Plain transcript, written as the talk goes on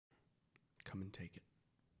come and take it.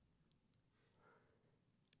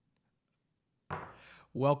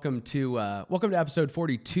 Welcome to episode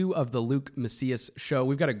 42 of the Luke Macias Show.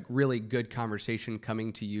 We've got a really good conversation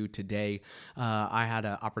coming to you today. I had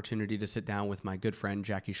an opportunity to sit down with my good friend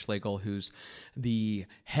Jackie Schlegel, who's the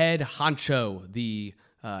head honcho, the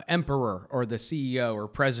emperor or the CEO or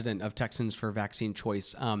president of Texans for Vaccine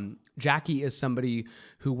Choice. Jackie is somebody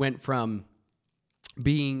who went from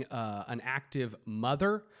being an active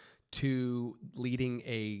mother to leading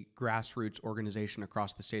a grassroots organization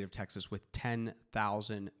across the state of Texas with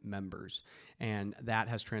 10,000 members. And that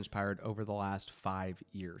has transpired over the last 5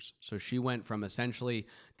 years. So she went from essentially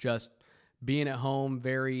just being at home,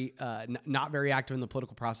 not very active in the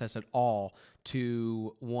political process at all,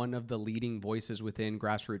 to one of the leading voices within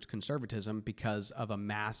grassroots conservatism because of a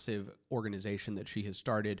massive organization that she has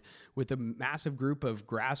started with a massive group of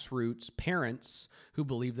grassroots parents who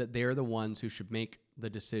believe that they're the ones who should make the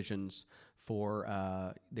decisions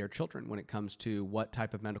for their children when it comes to what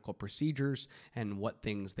type of medical procedures and what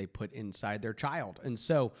things they put inside their child. And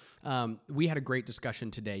so we had a great discussion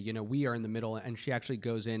today. You know, we are in the middle, and she actually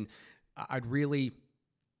goes in. I'd really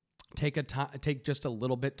take just a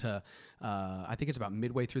little bit to, I think it's about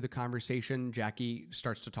midway through the conversation, Jackie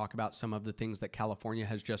starts to talk about some of the things that California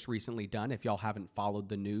has just recently done. If y'all haven't followed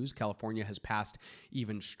the news, California has passed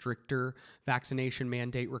even stricter vaccination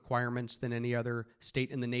mandate requirements than any other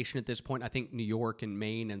state in the nation at this point. I think New York and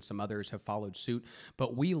Maine and some others have followed suit.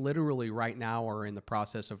 But we literally right now are in the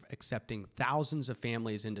process of accepting thousands of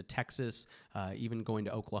families into Texas, even going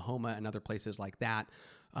to Oklahoma and other places like that,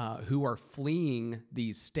 who are fleeing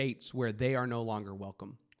these states where they are no longer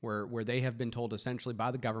welcome, where they have been told essentially by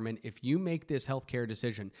the government, if you make this healthcare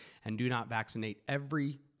decision and do not vaccinate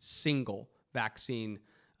every single vaccine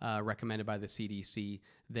recommended by the CDC,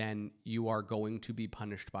 then you are going to be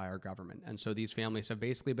punished by our government. And so these families have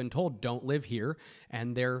basically been told, don't live here,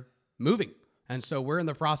 and they're moving. And so we're in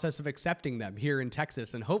the process of accepting them here in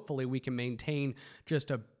Texas, and hopefully we can maintain just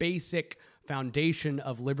a basic foundation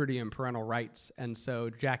of liberty and parental rights. And so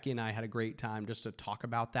Jackie and I had a great time just to talk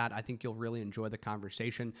about that. I think you'll really enjoy the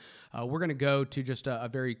conversation. We're going to go to just a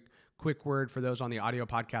very quick word for those on the audio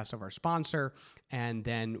podcast of our sponsor, and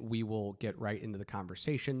then we will get right into the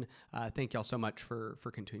conversation. Thank y'all so much for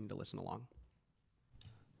continuing to listen along.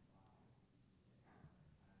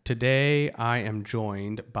 Today, I am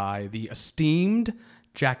joined by the esteemed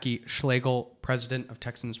Jackie Schlegel, President of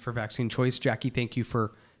Texans for Vaccine Choice. Jackie, thank you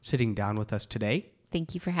for sitting down with us today.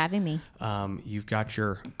 Thank you for having me. You've got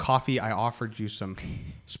your coffee. I offered you some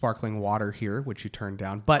sparkling water here, which you turned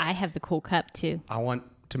down. But I have the cool cup, too. I want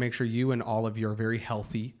to make sure you and all of your very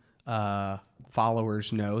healthy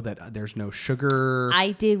followers know that there's no sugar.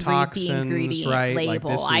 I did toxins, read the ingredient right? label.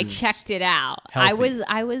 Like I checked it out. Healthy.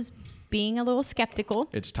 I was being a little skeptical.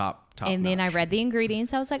 It's top and then notch. I read the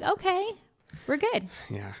ingredients. I was like, okay, we're good.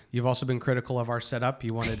 Yeah. You've also been critical of our setup.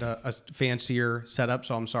 You wanted a fancier setup,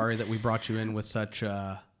 so I'm sorry that we brought you in with such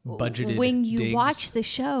budgeted When you digs. watch the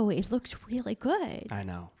show, it looked really good. I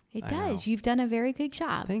know. It I does. know. You've done a very good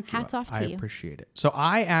job. Thank you. Hats off to you. I appreciate it. So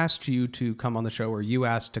I asked you to come on the show, or you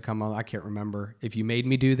asked to come on. I can't remember if you made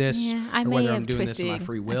me do this, Yeah, I or may whether have I'm doing this twisted in my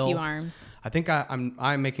free will. a few arms. I think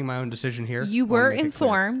I'm making my own decision here. You I wanna were make it clear.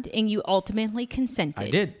 informed, and you ultimately consented.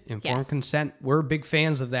 I did. Informed Yes. consent. We're big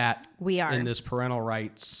fans of that. We are. In this parental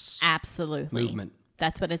rights Absolutely. movement.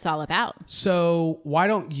 That's what it's all about. So why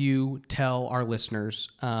don't you tell our listeners,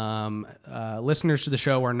 listeners to the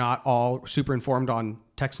show are not all super informed on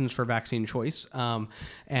Texans for Vaccine Choice,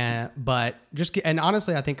 but and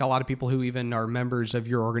honestly, I think a lot of people who even are members of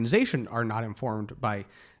your organization are not informed by,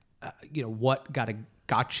 what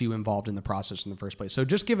got you involved in the process in the first place. So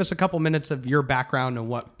just give us a couple minutes of your background and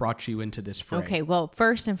what brought you into this fray. Okay, well,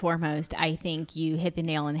 first and foremost, I think you hit the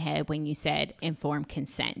nail on the head when you said informed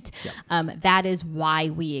consent. Yep. That is why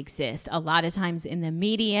we exist. A lot of times in the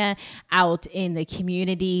media, out in the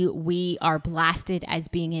community, we are blasted as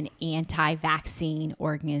being an anti-vaccine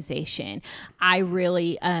organization. I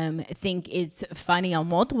really think it's funny on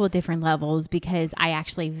multiple different levels because I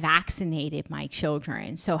actually vaccinated my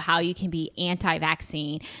children. So how you can be anti-vaccine,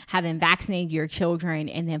 having vaccinated your children,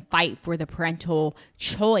 and then fight for the parental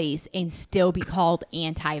choice and still be called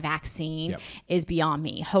anti-vaccine is beyond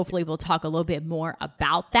me. Hopefully we'll talk a little bit more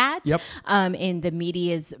about that. Yep. And the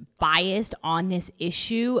media's biased on this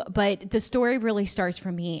issue, but the story really starts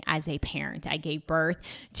for me as a parent. I gave birth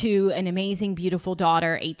to an amazing, beautiful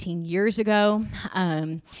daughter 18 years ago.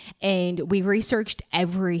 And we researched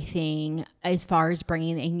everything as far as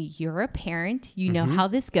bringing, and you're a parent, you know how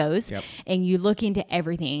this goes, and you look into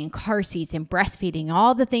everything, car seats and breastfeeding,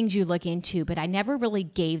 all the things you look into, but I never really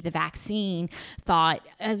gave the vaccine thought.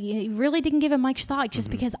 Really didn't give it much thought just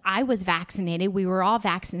because I was vaccinated. We were all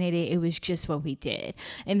vaccinated. It was just what we did.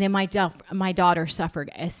 And then my daughter suffered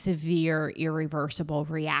a severe, irreversible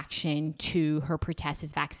reaction to her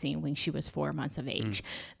pertussis vaccine when she was 4 months of age.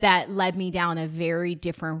 That led me down a very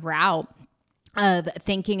different route of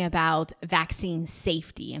thinking about vaccine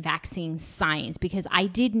safety and vaccine science, because I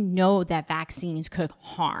didn't know that vaccines could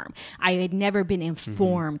harm. I had never been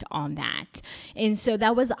informed on that. And so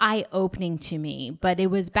that was eye-opening to me. But it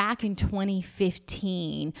was back in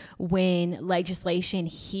 2015 when legislation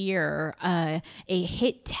here, it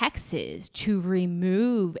hit Texas to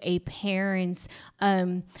remove a parent's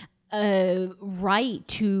right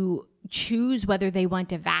to choose whether they want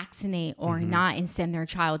to vaccinate or not and send their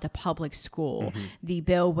child to public school. The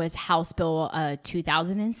bill was House Bill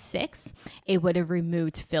 2006. It would have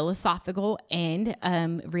removed philosophical and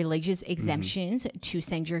religious exemptions to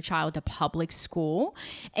send your child to public school.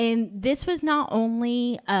 And this was not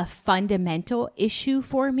only a fundamental issue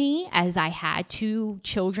for me, as I had 2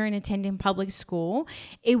 children attending public school,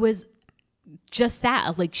 it was just that,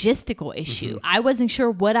 a logistical issue. I wasn't sure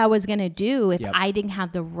what I was going to do if I didn't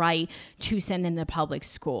have the right to send them to public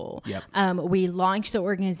school. We launched the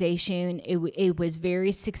organization. It was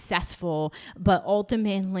very successful, but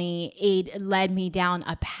ultimately it led me down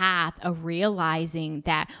a path of realizing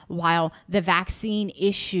that while the vaccine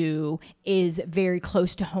issue is very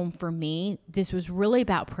close to home for me, this was really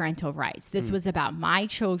about parental rights. This was about my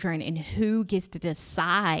children and who gets to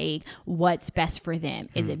decide what's best for them.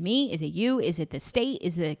 Is it me? Is it you? Is it the state?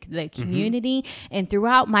 Is it the community? And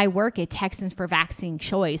throughout my work at Texans for Vaccine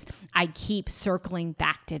Choice, I keep circling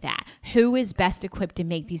back to that. Who is best equipped to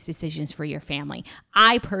make these decisions for your family?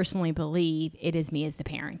 I personally believe it is me as the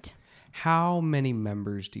parent. How many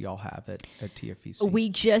members do y'all have at TFVC? We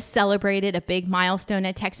just celebrated a big milestone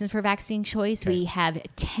at Texans for Vaccine Choice. We have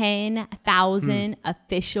 10,000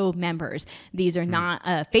 official members. These are not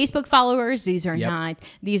Facebook followers. These are not,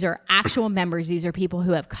 these are actual members. These are people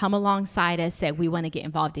who have come alongside us, said we want to get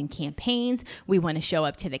involved in campaigns. We want to show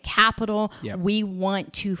up to the Capitol. We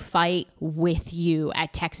want to fight with you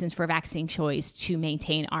at Texans for Vaccine Choice to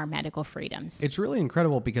maintain our medical freedoms. It's really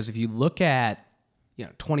incredible because if you look at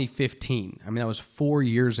 2015. I mean, that was 4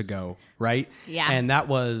 years ago, right? Yeah. And that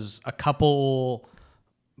was a couple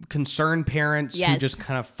concerned parents who just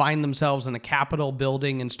kind of find themselves in a Capitol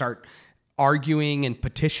building and start arguing and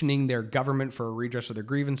petitioning their government for a redress of their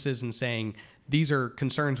grievances and saying, these are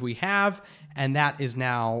concerns we have. And that is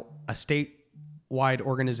now a statewide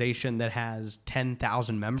organization that has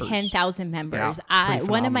 10,000 members. 10,000 members. Yeah,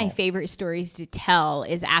 one of my favorite stories to tell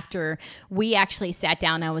is after we actually sat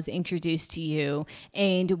down, I was introduced to you,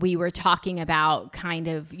 and we were talking about kind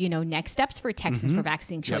of, next steps for Texans for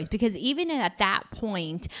Vaccine Choice. Because even at that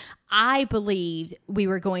point, I believed we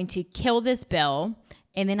were going to kill this bill.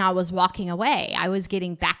 And then I was walking away. I was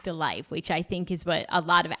getting back to life, which I think is what a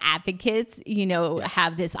lot of advocates,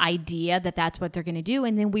 have this idea that that's what they're going to do.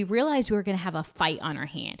 And then we realized we were going to have a fight on our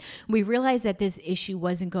hand. We realized that this issue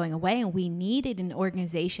wasn't going away, and we needed an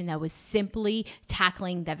organization that was simply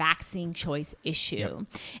tackling the vaccine choice issue.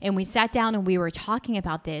 And we sat down and we were talking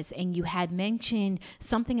about this, and you had mentioned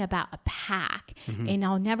something about a PAC. And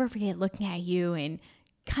I'll never forget looking at you and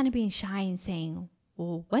kind of being shy and saying,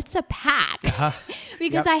 well, what's a PAC?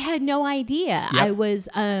 Because I had no idea. I was,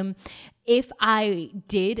 if I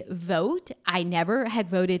did vote, I never had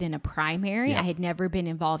voted in a primary. I had never been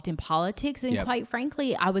involved in politics. And quite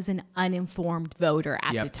frankly, I was an uninformed voter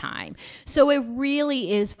at the time. So it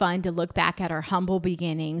really is fun to look back at our humble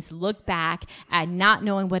beginnings, look back at not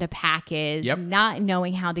knowing what a PAC is, not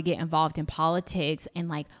knowing how to get involved in politics,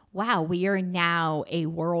 and wow, we are now a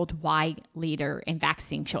worldwide leader in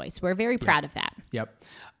vaccine choice. We're very proud of that.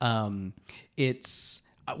 It's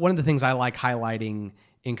one of the things I like highlighting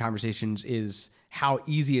in conversations is how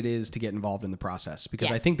easy it is to get involved in the process.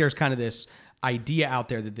 Because I think there's kind of this idea out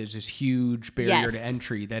there that there's this huge barrier to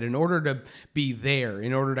entry, that in order to be there,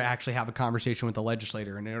 in order to actually have a conversation with the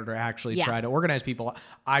legislator, and in order to actually try to organize people,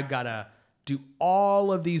 I've got to do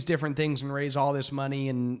all of these different things and raise all this money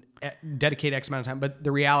and dedicate X amount of time. But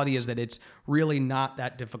the reality is that it's really not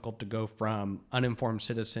that difficult to go from uninformed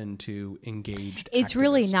citizen to engaged It's activist.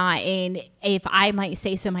 really not. And if I might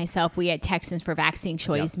say so myself, we at Texans for Vaccine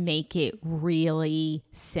Choice make it really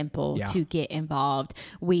simple to get involved.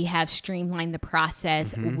 We have streamlined the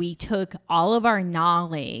process. We took all of our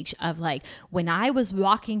knowledge of when I was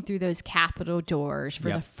walking through those Capitol doors for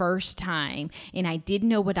the first time and I didn't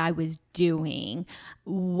know what I was doing,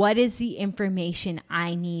 what is the information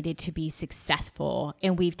I needed it to be successful.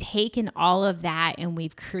 And we've taken all of that and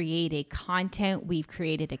we've created content. We've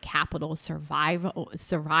created a Capitol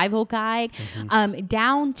survival guide,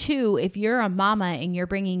 down to if you're a mama and you're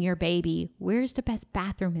bringing your baby, where's the best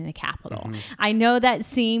bathroom in the Capitol? I know that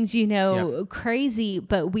seems, crazy,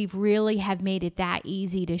 but we've really have made it that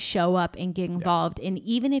easy to show up and get involved. And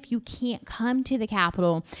even if you can't come to the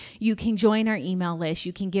Capitol, you can join our email list,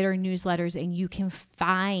 you can get our newsletters, and you can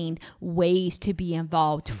find ways to be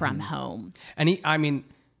involved from home. And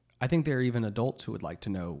I think there are even adults who would like to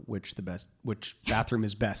know which bathroom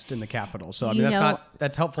is best in the Capitol. So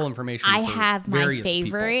that's helpful information. I have my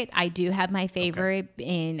favorite. People. I do have my favorite,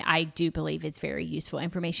 and I do believe it's very useful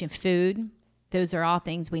information. Food. Those are all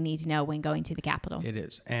things we need to know when going to the Capitol. It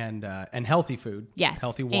is. And healthy food. Yes.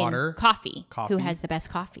 Healthy water. And coffee. Who has the best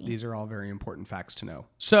coffee? These are all very important facts to know.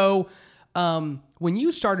 So when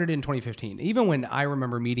you started in 2015, even when I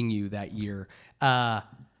remember meeting you that year,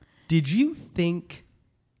 did you think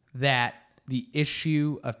that the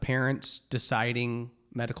issue of parents deciding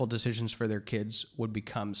medical decisions for their kids would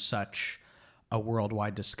become such a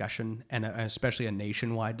worldwide discussion, and especially a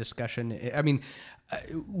nationwide discussion? I mean,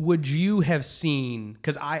 would you have seen,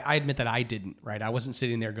 because I admit that I didn't, right? I wasn't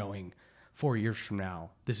sitting there going, 4 years from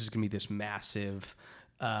now, this is going to be this massive,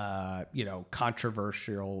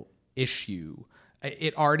 controversial issue.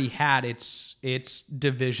 It already had its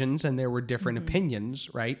divisions, and there were different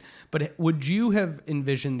opinions, right? But would you have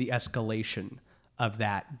envisioned the escalation of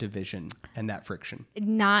that division and that friction?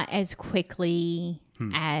 Not as quickly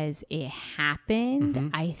as it happened,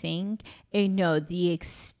 I think. The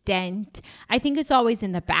extent, I think it's always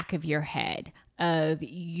in the back of your head of,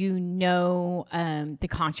 the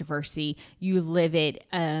controversy, you live it,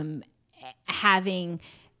 having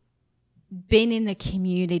been in the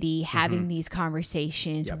community, having these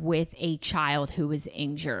conversations with a child who was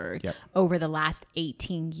injured over the last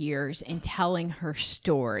 18 years and telling her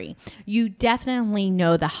story. You definitely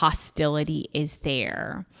know the hostility is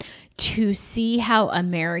there. To see how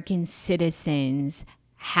American citizens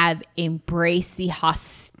have embraced the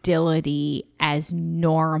hostility as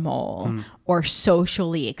normal or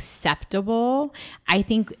socially acceptable, I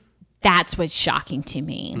think that's what's shocking to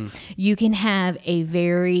me. You can have a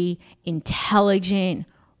very intelligent,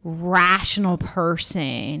 rational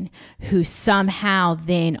person who somehow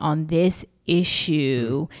then on this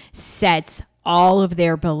issue sets all of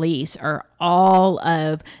their beliefs or all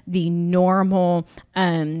of the normal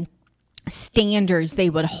standards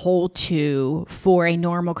they would hold to for a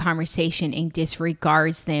normal conversation and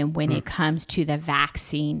disregards them when it comes to the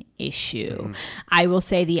vaccine issue. I will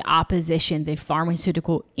say the opposition, the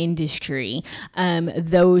pharmaceutical industry,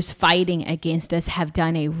 those fighting against us have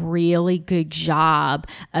done a really good job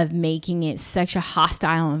of making it such a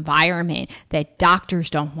hostile environment that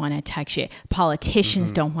doctors don't want to touch it.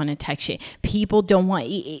 Politicians don't want to touch it. People don't want,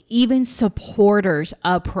 even supporters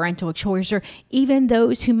of parental choice, or even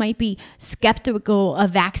those who might be skeptical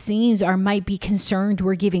of vaccines or might be concerned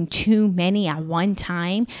we're giving too many at one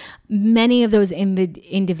time. Many of those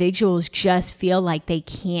individuals just feel like they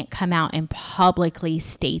can't come out and publicly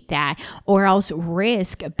state that, or else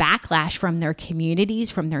risk backlash from their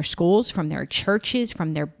communities, from their schools, from their churches,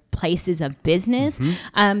 from their places of business.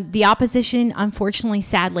 The opposition, unfortunately,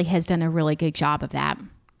 sadly, has done a really good job of that.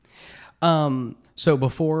 So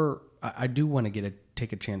before I do want to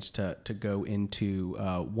take a chance to go into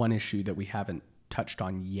one issue that we haven't touched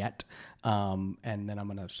on yet, and then I'm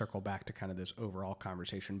going to circle back to kind of this overall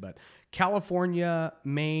conversation. But California,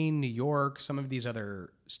 Maine, New York, some of these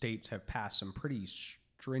other states have passed some pretty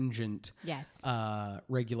stringent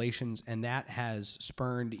regulations, and that has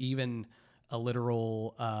spurned even a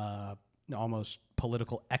literal almost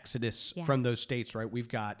political exodus from those states, right? We've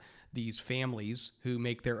got these families who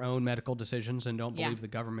make their own medical decisions and don't believe the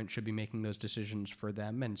government should be making those decisions for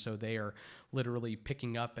them. And so they are literally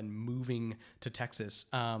picking up and moving to Texas.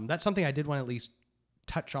 That's something I did want to at least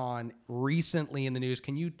touch on recently in the news.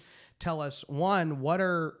 Can you tell us, one,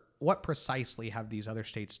 what precisely have these other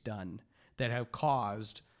states done that have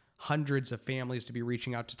caused hundreds of families to be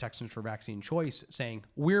reaching out to Texans for vaccine choice saying,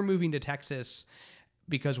 we're moving to Texas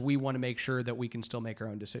because we want to make sure that we can still make our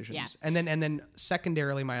own decisions. Yeah. And then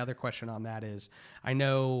secondarily, my other question on that is, I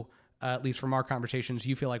know, at least from our conversations,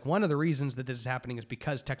 you feel like one of the reasons that this is happening is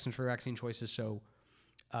because Texans for Vaccine Choice is so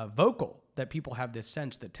vocal, that people have this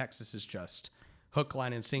sense that Texas is just hook,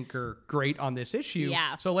 line, and sinker great on this issue.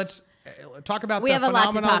 Yeah. So let's talk about the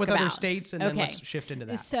phenomenon with other states, and then let's shift into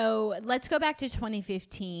that. So let's go back to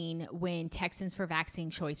 2015 when Texans for Vaccine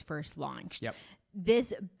Choice first launched. Yep.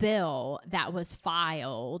 This bill that was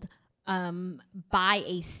filed by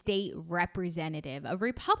a state representative, a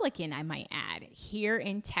Republican, I might add, here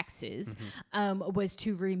in Texas, was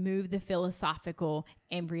to remove the philosophical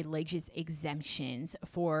and religious exemptions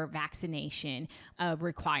for vaccination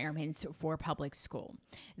requirements for public school.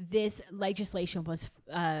 This legislation was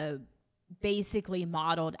basically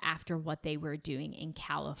modeled after what they were doing in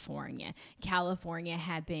California. California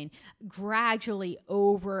had been gradually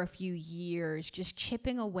over a few years just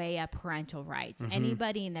chipping away at parental rights.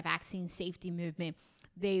 Anybody in the vaccine safety movement,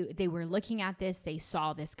 they were looking at this, they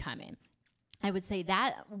saw this coming. I would say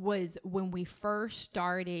that was when we first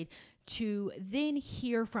started to then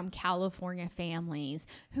hear from California families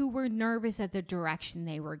who were nervous at the direction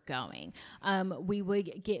they were going. We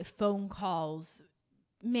would get phone calls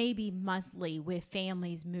maybe monthly with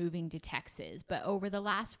families moving to Texas. But over the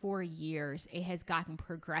last 4 years, it has gotten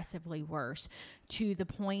progressively worse to the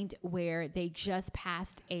point where they just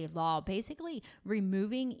passed a law basically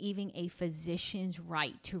removing even a physician's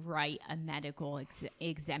right to write a medical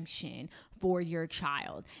exemption for your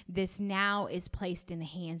child. This now is placed in the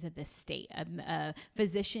hands of the state. A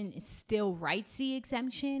physician still writes the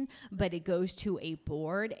exemption, but it goes to a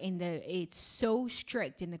board, and it's so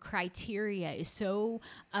strict, and the criteria is so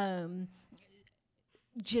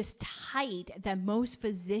just tight that most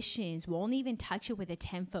physicians won't even touch it with a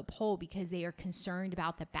 10-foot pole because they are concerned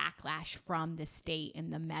about the backlash from the state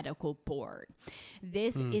and the medical board.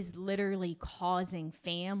 This is literally causing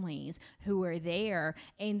families who are there,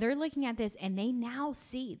 and they're looking at this, and they now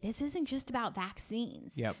see this isn't just about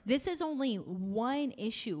vaccines. This is only one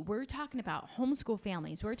issue. We're talking about homeschool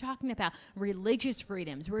families. We're talking about religious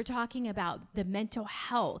freedoms. We're talking about the mental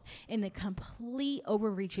health and the complete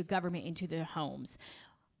overreach of government into their homes.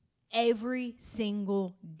 Every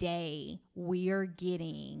single day we are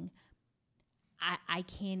getting, I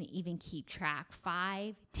can't even keep track,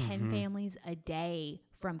 5, 10 families a day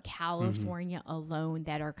from California alone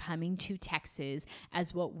that are coming to Texas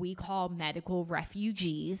as what we call medical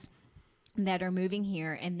refugees that are moving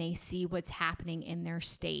here, and they see what's happening in their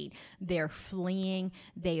state. They're fleeing.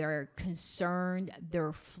 They are concerned.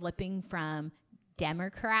 They're flipping from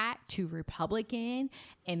Democrat to Republican,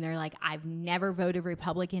 and they're like, I've never voted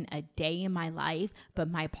Republican a day in my life, but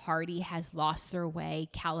my party has lost their way.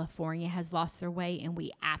 California has lost their way, and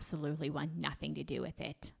we absolutely want nothing to do with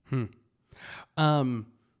it.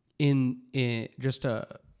 In just to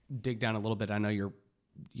dig down a little bit, I know you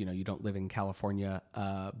don't live in California,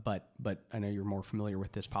 but I know you're more familiar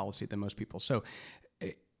with this policy than most people. So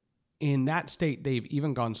in that state, they've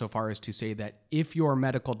even gone so far as to say that if your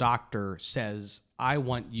medical doctor says, I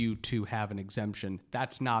want you to have an exemption,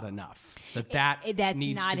 that's not enough. That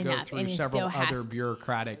needs not to go enough, through several other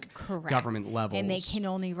bureaucratic government levels. And they can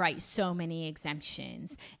only write so many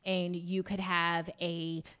exemptions. And you could have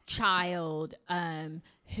a child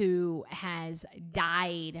who has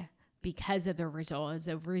died because of as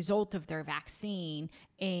a result of their vaccine,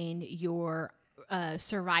 and your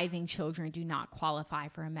surviving children do not qualify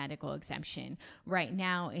for a medical exemption. Right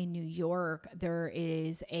now in New York, there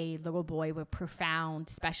is a little boy with profound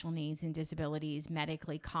special needs and disabilities,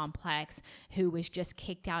 medically complex, who was just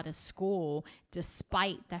kicked out of school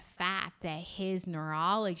despite the fact that his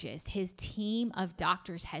neurologist, his team of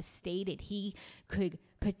doctors, has stated he could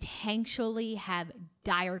potentially have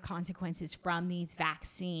dire consequences from these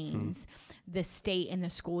vaccines. The state and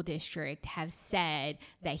the school district have said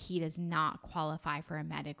that he does not qualify for a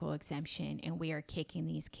medical exemption, and we are kicking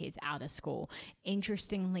these kids out of school.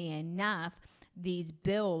 Interestingly enough, these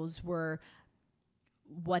bills were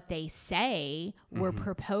what they say were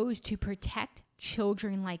proposed to protect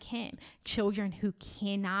children like him, children who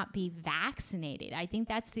cannot be vaccinated. I think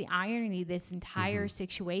that's the irony of this entire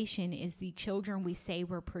situation is the children we say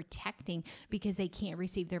we're protecting because they can't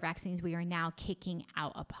receive their vaccines, we are now kicking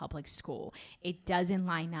out of public school. It doesn't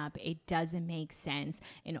line up. It doesn't make sense.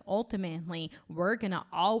 And ultimately, we're going to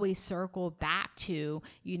always circle back to,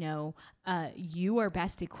 you are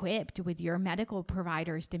best equipped with your medical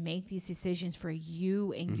providers to make these decisions for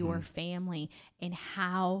you and your family, and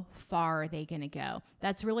how far are they going to go.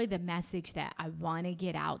 That's really the message that I want to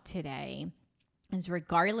get out today. Is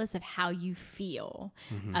regardless of how you feel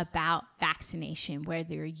about vaccination,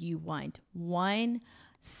 whether you want one,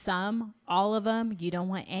 some, all of them, you don't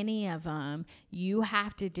want any of them, you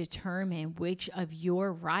have to determine which of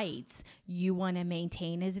your rights you want to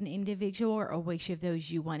maintain as an individual or which of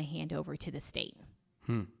those you want to hand over to the state.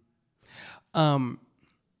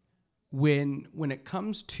 When it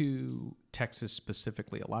comes to Texas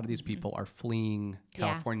specifically, a lot of these people are fleeing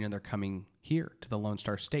California and they're coming here to the Lone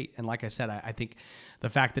Star State. And like I said, I think the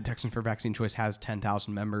fact that Texans for Vaccine Choice has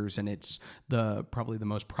 10,000 members and it's probably the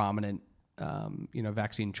most prominent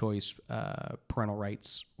vaccine choice, parental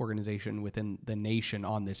rights organization within the nation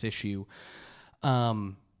on this issue,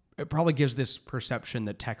 it probably gives this perception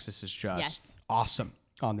that Texas is just awesome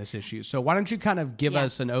on this issue. So why don't you kind of give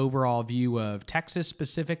us an overall view of Texas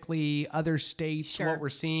specifically, other states, what we're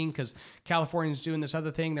seeing? Because California's doing this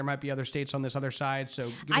other thing. There might be other states on this other side.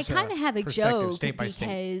 So give us I kind of have a joke state by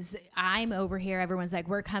because state. I'm over here. Everyone's like,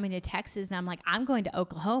 we're coming to Texas. And I'm like, I'm going to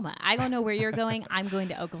Oklahoma. I don't know where you're going. I'm going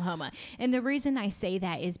to Oklahoma. And the reason I say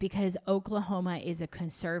that is because Oklahoma is a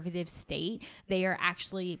conservative state. They are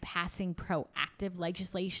actually passing proactive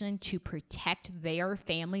legislation to protect their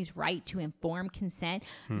family's right to informed consent,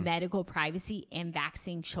 medical privacy, and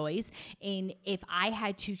vaccine choice. And if I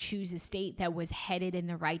had to choose a state that was headed in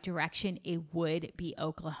the right direction, it would be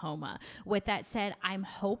Oklahoma. With that said, I'm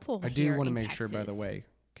hopeful. I do want to make sure, by the way,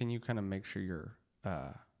 can you kind of make sure your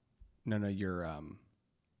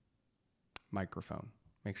microphone,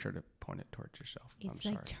 make sure to point it towards yourself. It's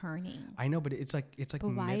like turning. I know, but it's like but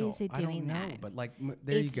middle. why is it doing that? I don't know, but like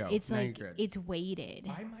there you go. It's now like it's weighted.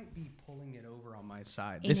 I might be pulling it over on my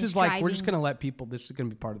side. This is like, we're just going to let people, this is going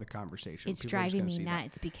to be part of the conversation. It's driving me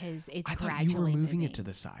nuts because it's I gradually thought you were moving moving it to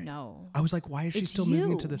the side. No. I was like, why is she still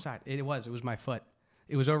moving it to the side? It was my foot.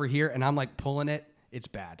 It was over here and I'm like pulling it. It's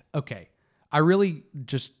bad. Okay. I really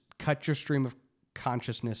just cut your stream of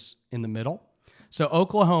consciousness in the middle. So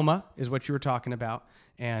Oklahoma is what you were talking about.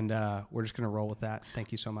 And we're just going to roll with that.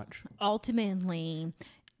 Thank you so much. Ultimately,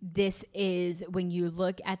 this is when you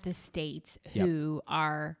look at the states who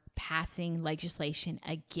are passing legislation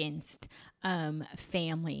against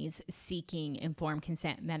families seeking informed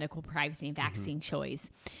consent, medical privacy, and vaccine choice.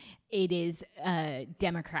 It is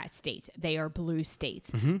Democrat states. They are blue states.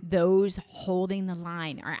 Those holding the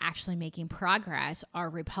line are actually making progress are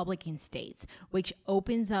Republican states, which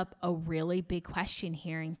opens up a really big question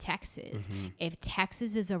here in Texas. If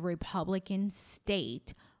Texas is a Republican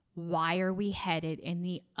state, why are we headed in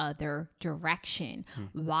the other direction?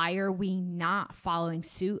 Why are we not following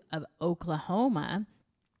suit of Oklahoma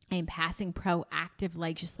and passing proactive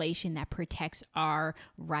legislation that protects our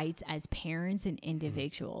rights as parents and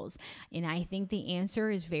individuals? And I think the answer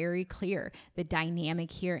is very clear. The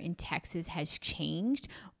dynamic here in Texas has changed.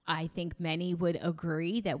 I think many would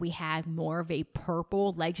agree that we had more of a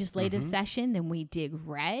purple legislative session than we did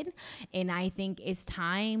red. And I think it's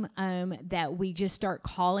time that we just start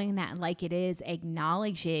calling that like it is,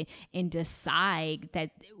 acknowledge it, and decide that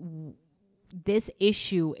this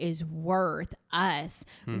issue is worth us,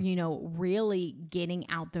 really getting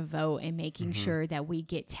out the vote and making sure that we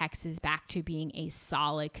get Texas back to being a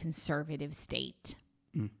solid conservative state.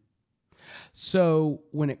 So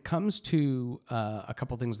when it comes to a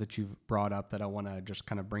couple things that you've brought up that I want to just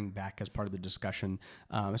kind of bring back as part of the discussion,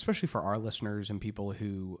 especially for our listeners and people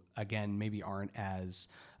who, again, maybe aren't as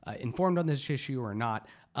informed on this issue or not,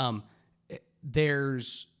 there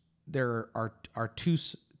are two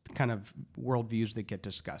kind of worldviews that get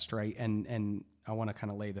discussed, right? And I want to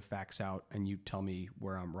kind of lay the facts out, and you tell me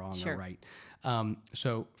where I'm wrong or right.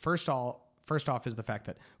 So first off is the fact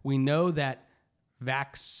that we know that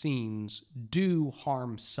vaccines do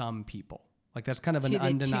harm some people. Like that's kind of an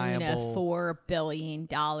undeniable. To the tune of $4 billion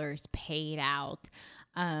paid out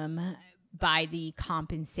by the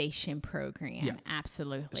compensation program. Yeah.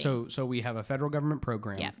 Absolutely. So we have a federal government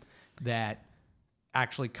program that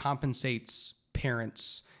actually compensates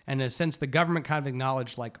parents. And in a sense, the government kind of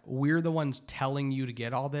acknowledged, like, we're the ones telling you to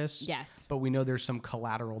get all this. Yes. But we know there's some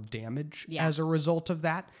collateral damage as a result of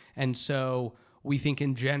that. And so we think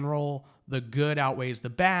in general, the good outweighs the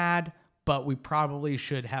bad, but we probably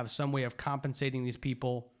should have some way of compensating these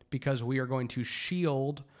people because we are going to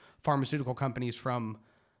shield pharmaceutical companies from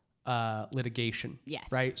litigation. Yes.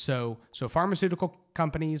 Right? So pharmaceutical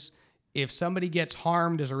companies, if somebody gets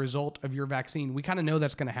harmed as a result of your vaccine, we kind of know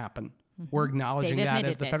that's going to happen. We're acknowledging that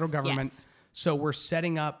as the federal government. Yes. So we're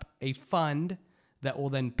setting up a fund that will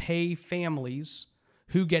then pay families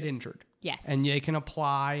who get injured. Yes. And they can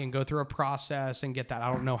apply and go through a process and get that.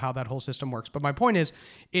 I don't know how that whole system works. But my point is,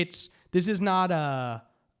 this is not a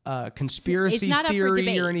conspiracy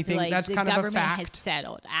theory or anything. Like, that's kind of a fact. The government has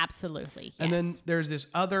settled. Absolutely. Yes. And then there's this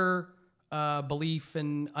other belief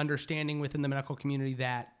and understanding within the medical community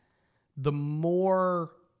that the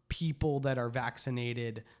more people that are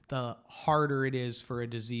vaccinated, the harder it is for a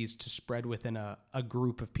disease to spread within a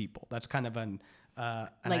group of people. That's kind of an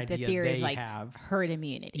like idea the theory they of like have. herd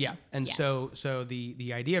immunity. Yeah. And so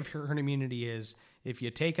the idea of herd immunity is if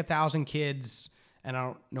you take 1,000 kids, and I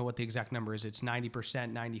don't know what the exact number is, it's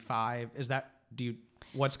 90%, 95. Is that,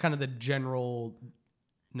 what's kind of the general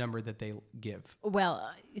number that they give? Well,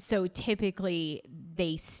 so typically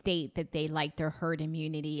they state that they like their herd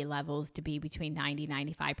immunity levels to be between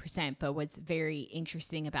 90-95%. But what's very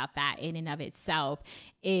interesting about that in and of itself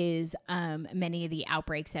is many of the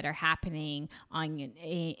outbreaks that are happening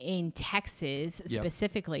in Texas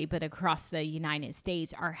specifically, but across the United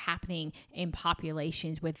States, are happening in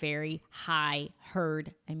populations with very high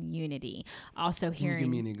herd immunity. Also, Can you give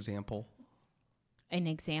me an example? An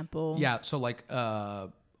example? Yeah. So like,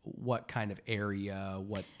 what kind of area,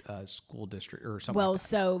 what school district or something? Well, like that?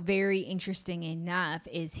 so very interesting enough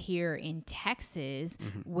is here in Texas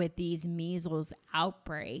with these measles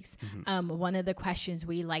outbreaks. One of the questions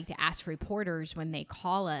we like to ask reporters when they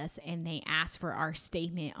call us and they ask for our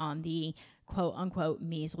statement on the quote unquote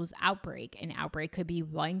measles outbreak. An outbreak could be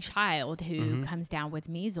one child who comes down with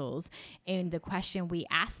measles. And the question we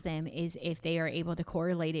ask them is if they are able to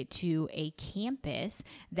correlate it to a campus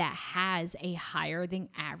that has a higher than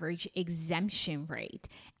average exemption rate.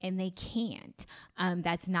 And they can't.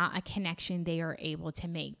 That's not a connection they are able to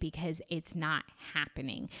make because it's not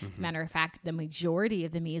happening. As a matter of fact, the majority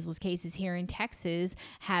of the measles cases here in Texas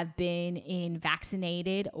have been in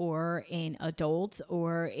vaccinated or in adults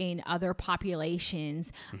or in other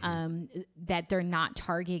populations that they're not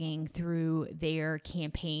targeting through their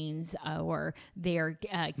campaigns or their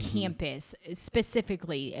campus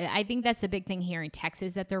specifically. I think that's the big thing here in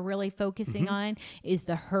Texas that they're really focusing on is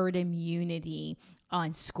the herd immunity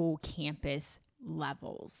on school campus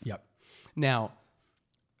levels. Yep. Now,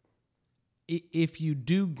 if you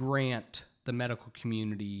do grant the medical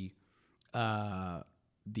community the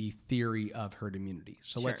theory of herd immunity,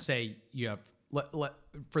 so let's say you have,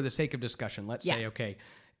 for the sake of discussion, let's say, okay,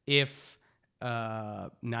 if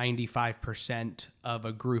 95% of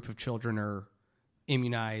a group of children are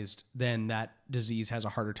immunized, then that disease has a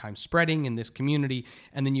harder time spreading in this community.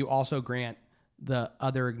 And then you also grant the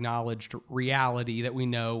other acknowledged reality that we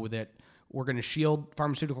know that we're going to shield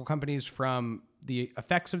pharmaceutical companies from the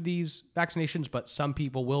effects of these vaccinations, but some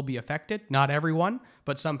people will be affected. Not everyone,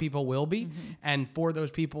 but some people will be. And for those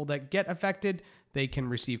people that get affected, they can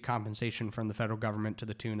receive compensation from the federal government to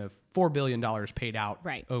the tune of $4 billion paid out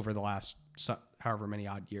over the last however many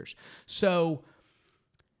odd years. So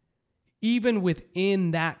even within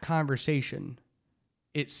that conversation,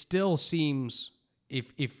 it still seems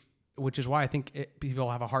which is why I think people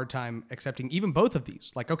have a hard time accepting even both of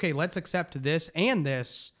these. Like, okay, let's accept this and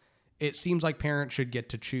this. It seems like parents should get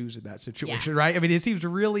to choose in that situation, right? I mean, it seems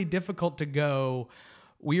really difficult to go,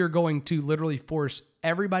 we are going to literally force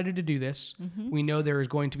everybody to do this. We know there is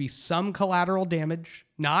going to be some collateral damage,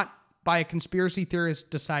 not by a conspiracy theorist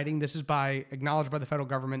deciding this is acknowledged by the federal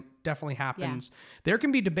government, definitely happens. There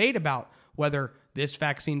can be debate about whether this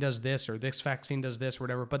vaccine does this or this vaccine does this or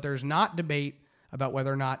whatever, but there's not debate about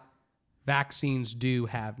whether or not vaccines do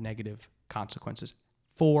have negative consequences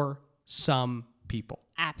for some people.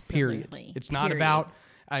 Absolutely. Period. It's not about,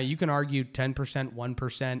 you can argue 10%, 1%,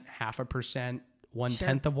 0.5%,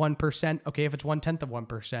 1/10 of 1%. Okay, if it's 1/10 of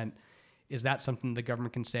 1%, is that something the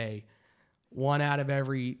government can say 1 out of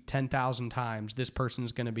every 10,000 times this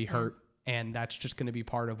person's going to be hurt? And that's just going to be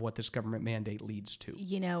part of what this government mandate leads to.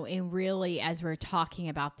 You know, and really, as we're talking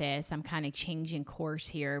about this, I'm kind of changing course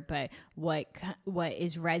here. But what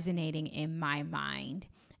is resonating in my mind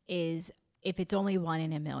is if it's only 1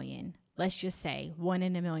 in a million, let's just say 1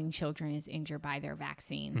 in a million children is injured by their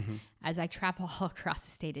vaccines. As I travel all across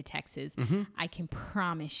the state of Texas, I can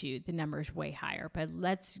promise you the number is way higher. But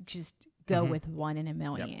let's just go with 1 in a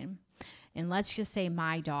million. And let's just say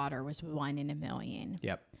my daughter was 1 in a million.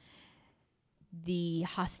 The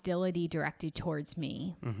hostility directed towards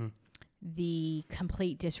me, the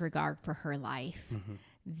complete disregard for her life,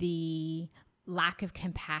 the lack of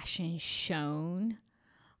compassion shown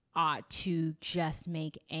ought to just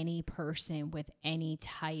make any person with any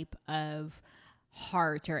type of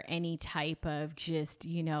heart or any type of just,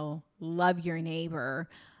 love your neighbor,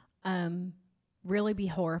 really be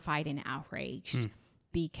horrified and outraged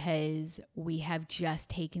because we have just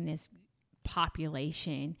taken this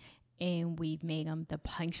population and we've made them the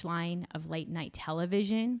punchline of late night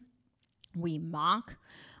television. We mock.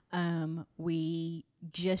 We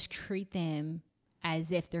just treat them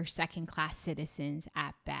as if they're second-class citizens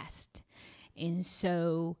at best. And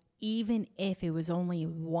so even if it was only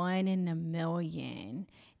 1 in a million,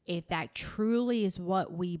 if that truly is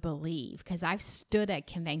what we believe, because I've stood at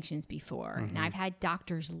conventions before and I've had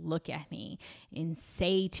doctors look at me and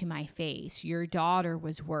say to my face, your daughter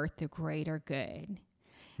was worth the greater good.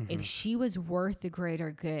 If she was worth the greater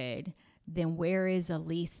good, then where is at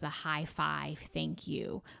least the high five? Thank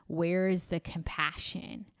you. Where is the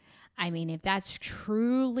compassion? I mean, if that's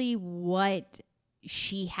truly what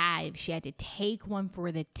she had to take one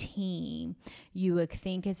for the team, you would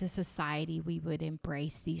think as a society we would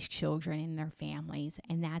embrace these children and their families,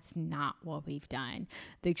 and that's not what we've done.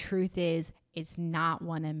 The truth is, it's not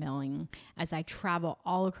 1 in a million. As I travel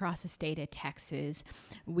all across the state of Texas,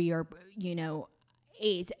 we are,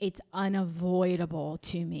 it's unavoidable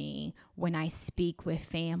to me when I speak with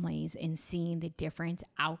families and seeing the different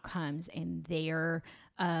outcomes in their,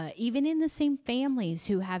 even in the same families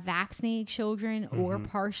who have vaccinated children or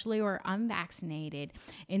partially or unvaccinated,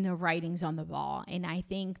 in the writings on the wall. And I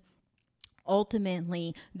think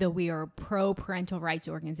ultimately, though we are a pro-parental rights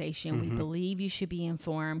organization, we believe you should be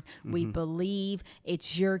informed. We believe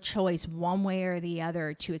it's your choice one way or the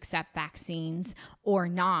other to accept vaccines or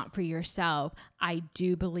not for yourself. I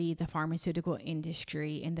do believe the pharmaceutical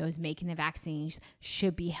industry and those making the vaccines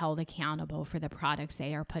should be held accountable for the products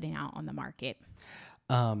they are putting out on the market.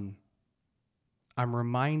 I'm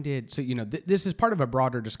reminded, so, this is part of a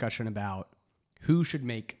broader discussion about who should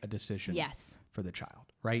make a decision for the child.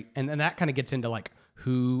 Right. And that kind of gets into like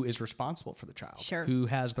who is responsible for the child, who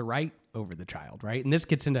has the right over the child. Right. And this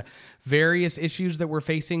gets into various issues that we're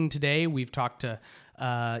facing today. We've talked to,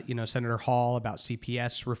 Senator Hall about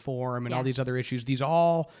CPS reform and all these other issues. These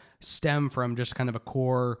all stem from just kind of a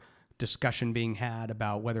core discussion being had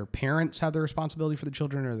about whether parents have the responsibility for the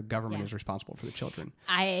children or the government is responsible for the children.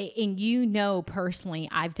 Personally,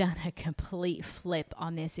 I've done a complete flip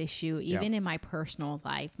on this issue. Even in my personal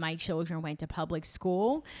life, my children went to public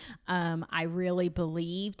school. I really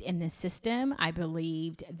believed in the system. I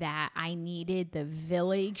believed that I needed the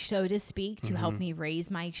village, so to speak, to help me raise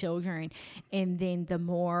my children. And then the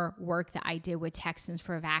more work that I did with Texans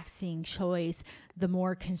for Vaccine Choice, the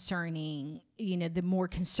more concerning, the more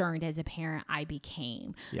concerned as a parent I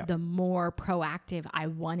became, the more proactive I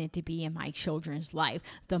wanted to be in my children's life,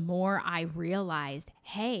 the more I realized,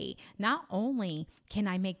 hey, not only can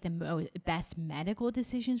I make the best medical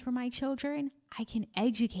decisions for my children, I can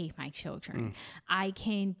educate my children. I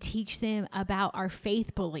can teach them about our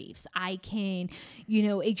faith beliefs. I can,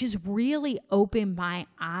 it just really opened my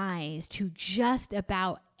eyes to just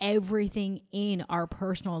about everything in our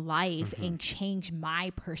personal life and change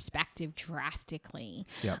my perspective drastically.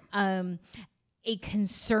 It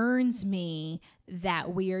concerns me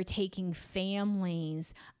that we are taking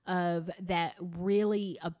families that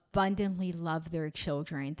really abundantly love their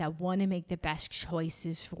children, that want to make the best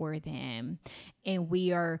choices for them, and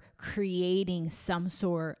we are creating some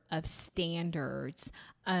sort of standards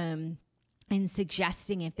and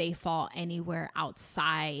suggesting if they fall anywhere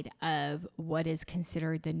outside of what is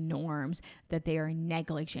considered the norms, that they are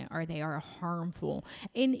negligent or they are harmful.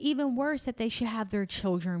 And even worse, that they should have their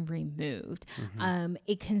children removed.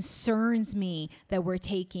 It concerns me that we're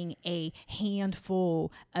taking a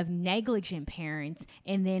handful of negligent parents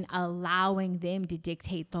and then allowing them to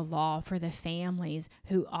dictate the law for the families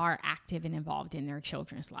who are active and involved in their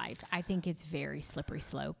children's lives. I think it's very slippery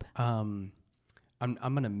slope.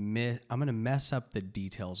 I'm gonna mess up the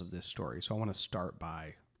details of this story, so I want to start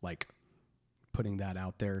by like putting that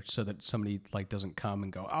out there so that somebody like doesn't come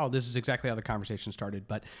and go, oh, this is exactly how the conversation started.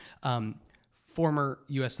 But former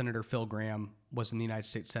U.S. Senator Phil Gramm was in the United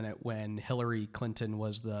States Senate when Hillary Clinton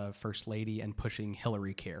was the first lady and pushing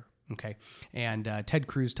Hillary Care. Okay. And Ted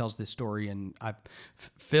Cruz tells this story, and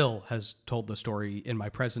Phil has told the story in my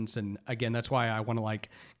presence. And again, that's why I want to like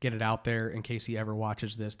get it out there in case he ever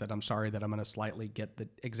watches this, that I'm sorry that I'm going to slightly get the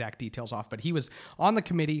exact details off. But he was on the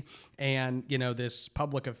committee, and, this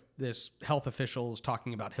health official is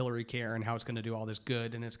talking about Hillary Care and how it's going to do all this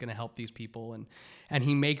good and it's going to help these people. And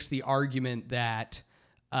he makes the argument that,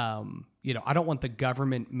 I don't want the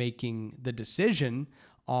government making the decision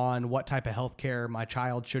on what type of health care my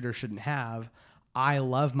child should or shouldn't have. I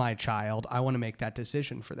love my child. I want to make that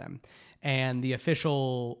decision for them. And the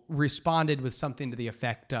official responded with something to the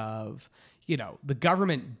effect of, the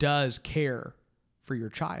government does care for your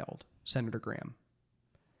child, Senator Gramm.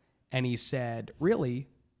 And he said, really,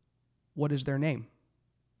 what is their name?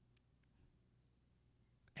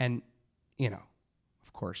 And,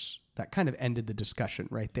 of course, that kind of ended the discussion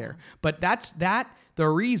right there. But the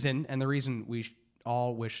reason we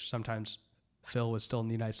all wish sometimes Phil was still in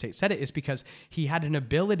the United States Senate is because he had an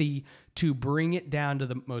ability to bring it down to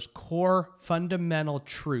the most core fundamental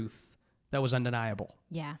truth that was undeniable.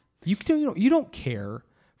 Yeah. You don't care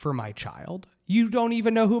for my child. You don't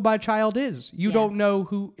even know who my child is. You don't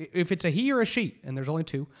know if it's a he or a she, and there's only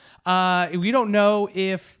two. We don't know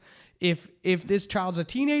if this child's a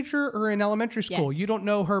teenager or in elementary school. You don't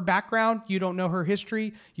know her background. You don't know her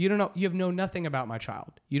history. You have known nothing about my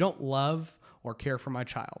child. You don't love or care for my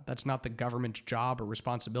child. That's not the government's job or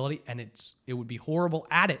responsibility, and it would be horrible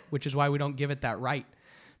at it, which is why we don't give it that right,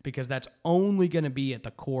 because that's only going to be at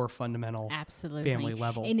the core fundamental family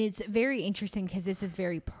level. And it's very interesting because this is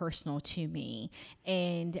very personal to me.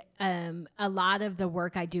 And a lot of the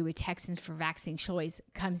work I do with Texans for Vaccine Choice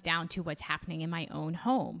comes down to what's happening in my own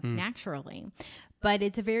home, naturally. But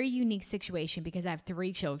it's a very unique situation because I have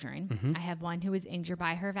 3 children. I have one who is injured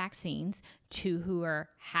by her vaccines, 2 who are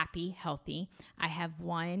happy, healthy. I have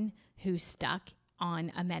one who's stuck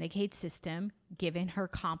on a Medicaid system, given her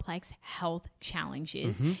complex health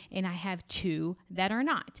challenges. And I have 2 that are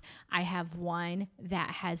not. I have one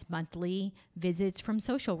that has monthly visits from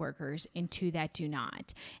social workers and 2 that do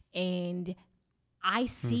not. And I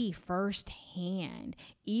see firsthand,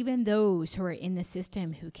 even those who are in the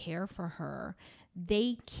system who care for her,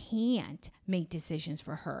 they can't make decisions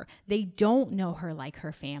for her. They don't know her like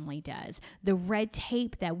her family does. The red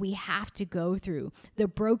tape that we have to go through, the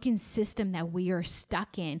broken system that we are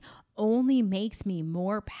stuck in, only makes me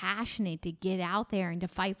more passionate to get out there and to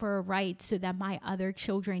fight for a right so that my other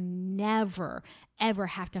children never, ever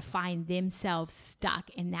have to find themselves stuck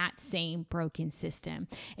in that same broken system.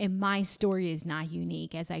 And my story is not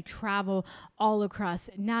unique. As I travel all across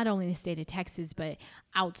not only the state of Texas, but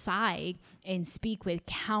outside and speak with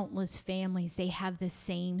countless families, they have the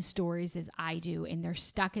same stories as I do, and they're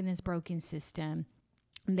stuck in this broken system.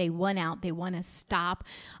 They want out. They want to stop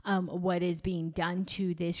what is being done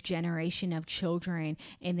to this generation of children,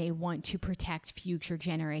 and they want to protect future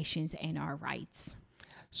generations and our rights.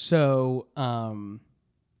 So,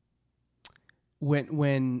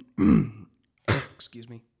 when excuse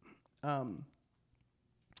me,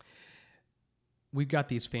 we've got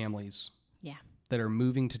these families, that are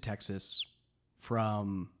moving to Texas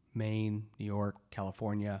from Maine, New York,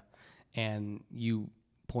 California, and you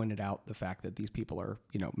pointed out the fact that these people are,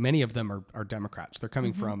 many of them are Democrats. They're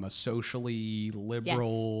coming from a socially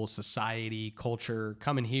liberal society, culture,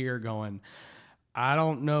 coming here going, I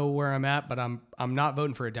don't know where I'm at, but I'm not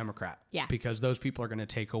voting for a Democrat because those people are going to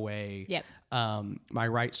take away my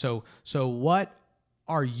right. So what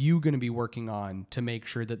are you going to be working on to make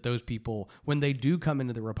sure that those people, when they do come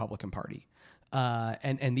into the Republican Party,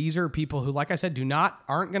 and these are people who, like I said,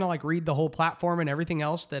 aren't going to read the whole platform and everything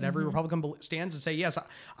else that every Republican stands and say, yes,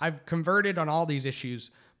 I've converted on all these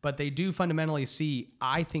issues, but they do fundamentally see,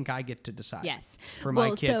 I think I get to decide for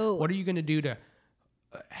my kid. So what are you going to do to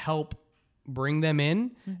help bring them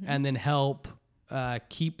in and then help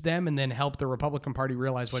keep them, and then help the Republican Party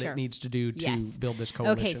realize what it needs to do to build this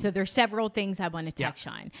coalition? Okay, so there's several things I want to touch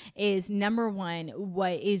on. Is number one,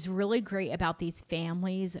 what is really great about these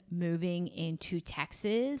families moving into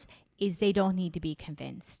Texas is they don't need to be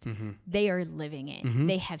convinced. They are living it.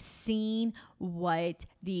 They have seen what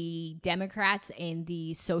the Democrats and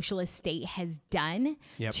the socialist state has done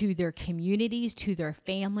to their communities, to their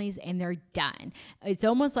families, and they're done. It's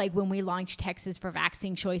almost like when we launched Texas for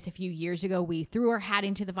Vaccine Choice a few years ago, we threw our hat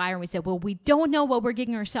into the fire and we said, well, we don't know what we're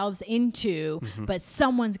getting ourselves into, but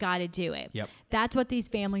someone's got to do it. That's what these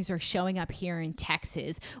families are showing up here in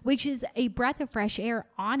Texas, which is a breath of fresh air,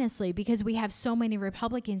 honestly, because we have so many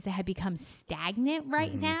Republicans that have become stagnant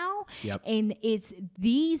right now. And it's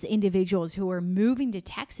these individuals who are moving to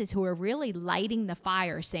Texas who are really lighting the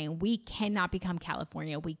fire, saying we cannot become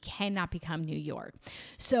California, we cannot become New York.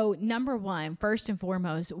 So number one, first and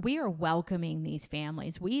foremost, we are welcoming these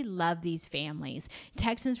families. We love these families.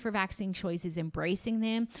 Texans for Vaccine Choice is embracing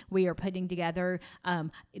them. We are putting together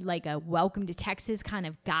like a welcome to Texas kind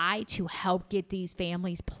of guide to help get these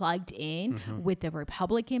families plugged in with the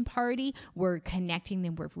Republican Party. We're connecting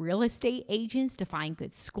them with real estate agents to find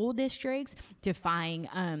good school districts, to find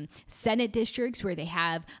Senate districts where they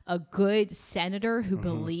have a good senator who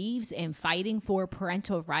believes in fighting for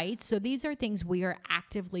parental rights. So these are things we are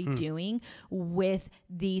actively doing with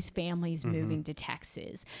these families moving to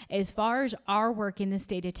Texas. As far as our work in the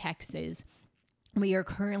state of Texas, we are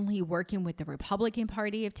currently working with the Republican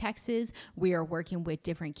Party of Texas. We are working with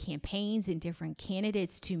different campaigns and different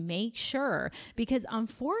candidates to make sure, because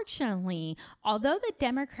unfortunately, although the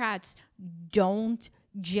Democrats don't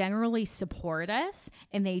generally support us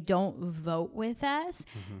and they don't vote with us,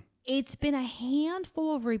 it's been a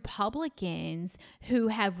handful of Republicans who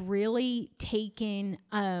have really taken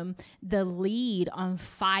the lead on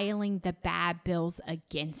filing the bad bills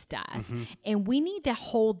against us. And we need to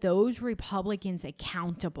hold those Republicans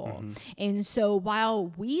accountable. And so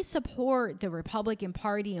while we support the Republican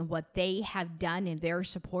Party and what they have done in their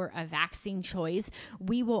support of vaccine choice,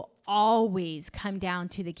 we will always come down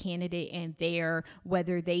to the candidate and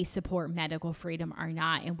whether they support medical freedom or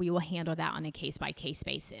not, and we will handle that on a case-by-case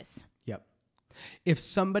basis. If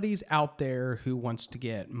somebody's out there who wants to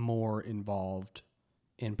get more involved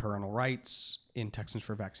in parental rights, in Texans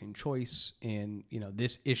for Vaccine Choice, in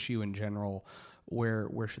this issue in general, where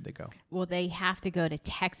should they go? Well, they have to go to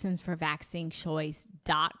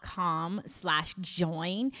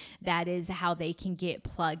texansforvaccinechoice.com/join. That is how they can get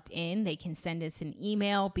plugged in. They can send us an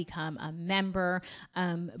email, become a member.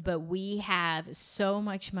 But we have so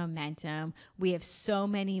much momentum. We have so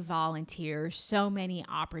many volunteers, so many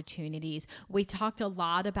opportunities. We talked a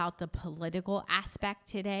lot about the political aspect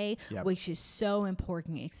today, which is so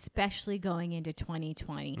important, especially going into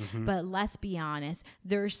 2020. But let's be honest,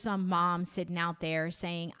 there's some moms sitting out there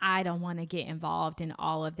saying, I don't want to get involved in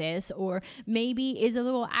all of this, or maybe is a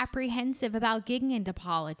little apprehensive about getting into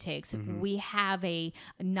politics. We have a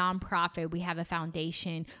nonprofit, we have a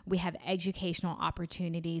foundation, we have educational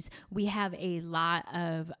opportunities, we have a lot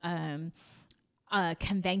of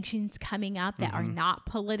conventions coming up that are not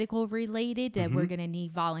political related, that we're going to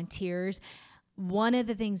need volunteers. One of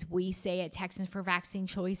the things we say at Texans for Vaccine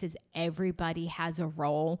Choice is everybody has a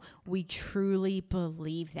role. We truly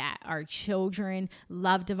believe that. Our children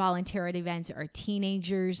love to volunteer at events. Our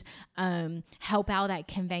teenagers help out at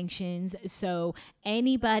conventions. So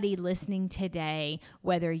anybody listening today,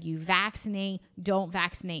 whether you vaccinate, don't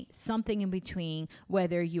vaccinate, something in between,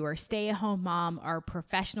 whether you are a stay-at-home mom or a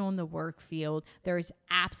professional in the work field, there's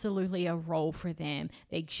absolutely a role for them.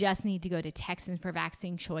 They just need to go to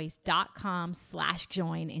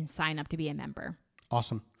texansforvaccinechoice.com/join and sign up to be a member.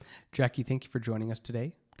 Awesome. Jackie, thank you for joining us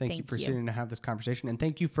today. Thank you for sitting to have this conversation, and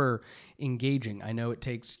thank you for engaging. I know it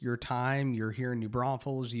takes your time. You're here in New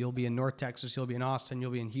Braunfels. You'll be in North Texas. You'll be in Austin.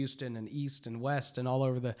 You'll be in Houston and East and West and all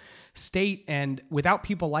over the state. And without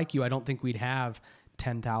people like you, I don't think we'd have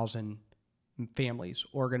 10,000 families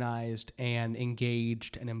organized and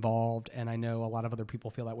engaged and involved. And I know a lot of other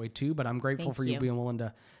people feel that way too, but I'm grateful for you being willing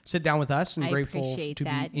to sit down with us, and grateful to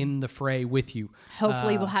be in the fray with you.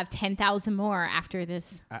 Hopefully we'll have 10,000 more after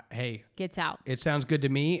this gets out. It sounds good to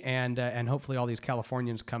me. And hopefully all these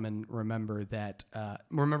Californians come and remember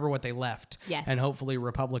what they left. Yes. And hopefully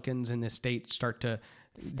Republicans in this state start to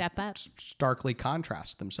step up, starkly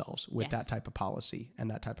contrast themselves with that type of policy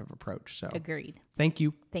and that type of approach. So agreed. Thank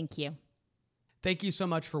you. Thank you. Thank you so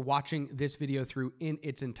much for watching this video through in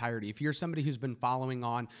its entirety. If you're somebody who's been following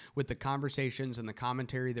on with the conversations and the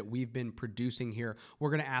commentary that we've been producing here, we're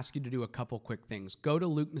going to ask you to do a couple quick things. Go to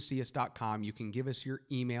LukeMacias.com. You can give us your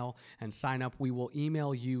email and sign up. We will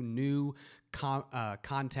email you new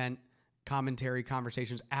content, commentary,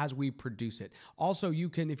 conversations as we produce it. Also, you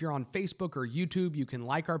can, if you're on Facebook or YouTube, you can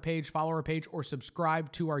like our page, follow our page, or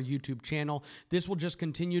subscribe to our YouTube channel. This will just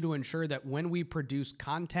continue to ensure that when we produce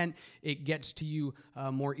content, it gets to you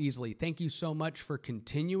more easily. Thank you so much for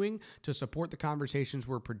continuing to support the conversations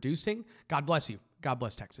we're producing. God bless you. God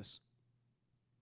bless Texas.